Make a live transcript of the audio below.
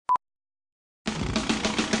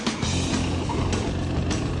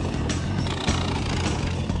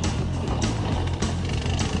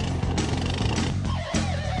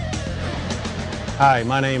Hi,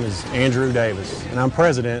 my name is Andrew Davis, and I'm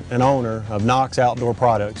president and owner of Knox Outdoor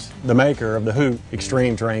Products, the maker of the Hoot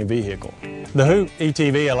Extreme Terrain Vehicle. The Hoot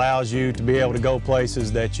ETV allows you to be able to go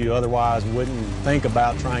places that you otherwise wouldn't think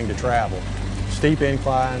about trying to travel. Steep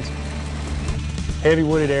inclines, heavy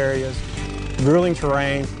wooded areas, grueling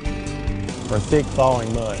terrain, or thick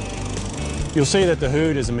falling mud. You'll see that the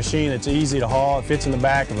Hoot is a machine that's easy to haul. It fits in the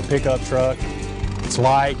back of a pickup truck. It's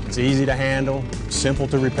light, it's easy to handle, simple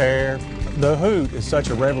to repair. The Hoot is such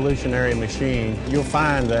a revolutionary machine, you'll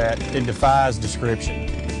find that it defies description.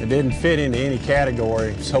 It didn't fit into any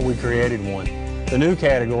category, so we created one. The new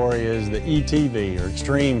category is the ETV, or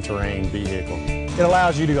Extreme Terrain Vehicle. It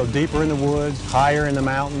allows you to go deeper in the woods, higher in the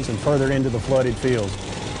mountains, and further into the flooded fields.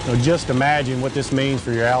 Now just imagine what this means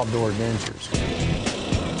for your outdoor adventures.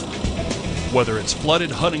 Whether it's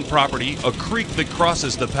flooded hunting property, a creek that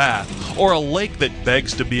crosses the path, or a lake that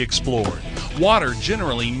begs to be explored, water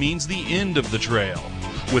generally means the end of the trail.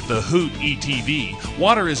 With the Hoot ETV,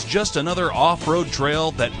 water is just another off-road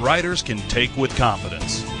trail that riders can take with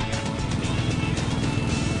confidence.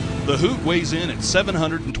 The Hoot weighs in at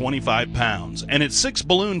 725 pounds, and its 6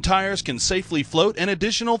 balloon tires can safely float an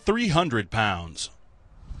additional 300 pounds.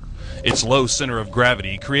 Its low center of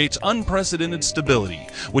gravity creates unprecedented stability,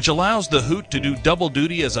 which allows the Hoot to do double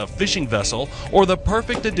duty as a fishing vessel or the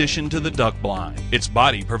perfect addition to the duck blind. Its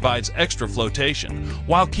body provides extra flotation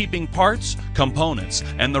while keeping parts, components,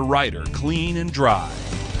 and the rider clean and dry.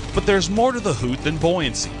 But there's more to the Hoot than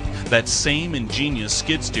buoyancy. That same ingenious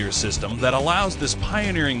skid steer system that allows this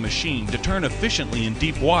pioneering machine to turn efficiently in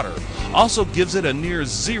deep water also gives it a near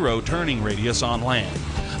zero turning radius on land.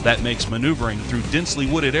 That makes maneuvering through densely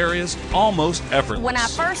wooded areas almost effortless. When I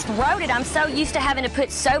first rode it, I'm so used to having to put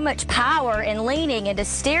so much power and leaning into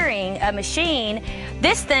steering a machine.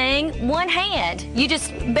 This thing, one hand, you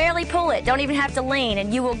just barely pull it, don't even have to lean,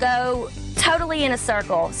 and you will go totally in a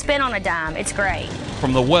circle, spin on a dime. It's great.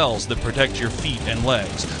 From the wells that protect your feet and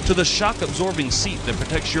legs to the shock-absorbing seat that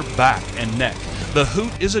protects your back and neck, the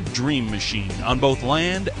Hoot is a dream machine on both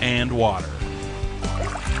land and water.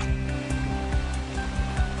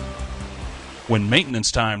 When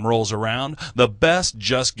maintenance time rolls around, the best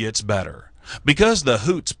just gets better. Because the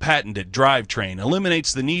Hoot's patented drivetrain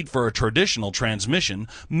eliminates the need for a traditional transmission,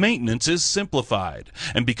 maintenance is simplified.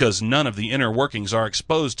 And because none of the inner workings are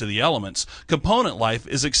exposed to the elements, component life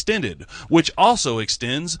is extended, which also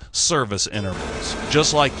extends service intervals.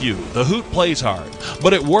 Just like you, the Hoot plays hard,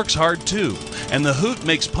 but it works hard too. And the Hoot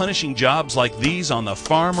makes punishing jobs like these on the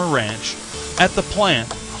farm or ranch, at the plant,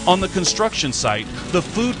 on the construction site, the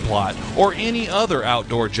food plot, or any other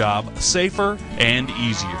outdoor job safer and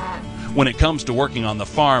easier. When it comes to working on the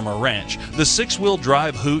farm or ranch, the 6-wheel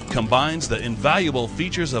drive Hoot combines the invaluable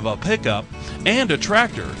features of a pickup and a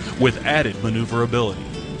tractor with added maneuverability.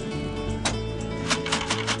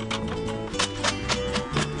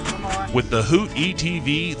 With the Hoot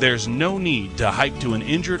ETV, there's no need to hike to an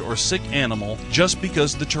injured or sick animal just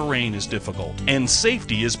because the terrain is difficult. And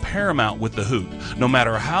safety is paramount with the Hoot, no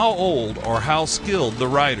matter how old or how skilled the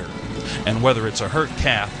rider. And whether it's a hurt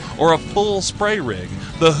calf or a full spray rig,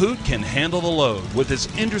 the Hoot can handle the load with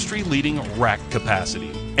its industry-leading rack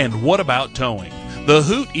capacity. And what about towing? The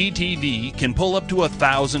Hoot ETV can pull up to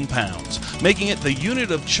 1,000 pounds, making it the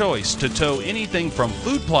unit of choice to tow anything from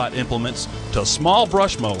food plot implements to small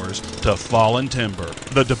brush mowers to fallen timber.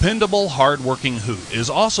 The dependable, hard-working Hoot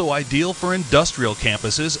is also ideal for industrial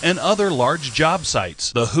campuses and other large job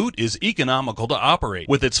sites. The Hoot is economical to operate.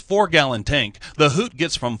 With its 4-gallon tank, the Hoot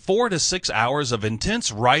gets from 4 to 6 hours of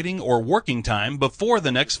intense riding or working time before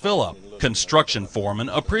the next fill-up. Construction foremen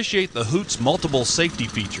appreciate the Hoot's multiple safety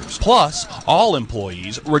features. Plus, all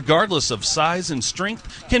employees, regardless of size and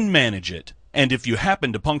strength, can manage it. And if you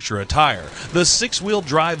happen to puncture a tire, the 6-wheel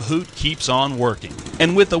drive Hoot keeps on working.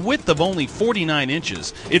 And with a width of only 49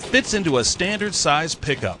 inches, it fits into a standard size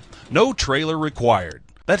pickup. No trailer required.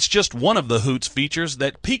 That's just one of the Hoot's features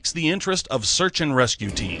that piques the interest of search and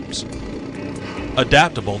rescue teams.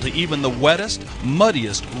 Adaptable to even the wettest,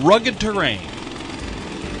 muddiest, rugged terrain.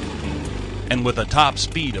 And with a top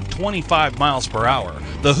speed of 25 miles per hour,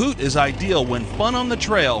 the Hoot is ideal when fun on the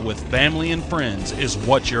trail with family and friends is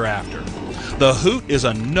what you're after. The Hoot is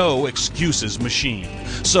a no-excuses machine,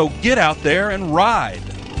 so get out there and ride.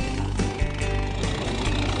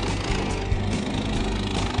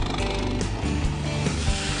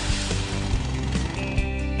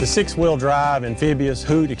 The 6-wheel drive amphibious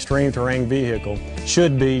Hoot Extreme Terrain Vehicle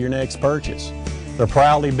should be your next purchase. They're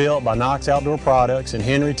proudly built by Knox Outdoor Products in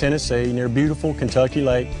Henry, Tennessee, near beautiful Kentucky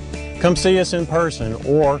Lake. Come see us in person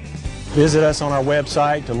or visit us on our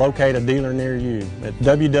website to locate a dealer near you at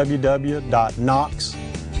www.knox.com.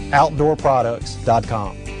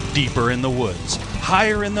 hootOutdoorProducts.com. Deeper in the woods,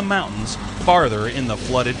 higher in the mountains, farther in the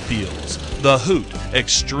flooded fields. The Hoot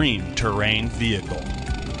Extreme Terrain Vehicle.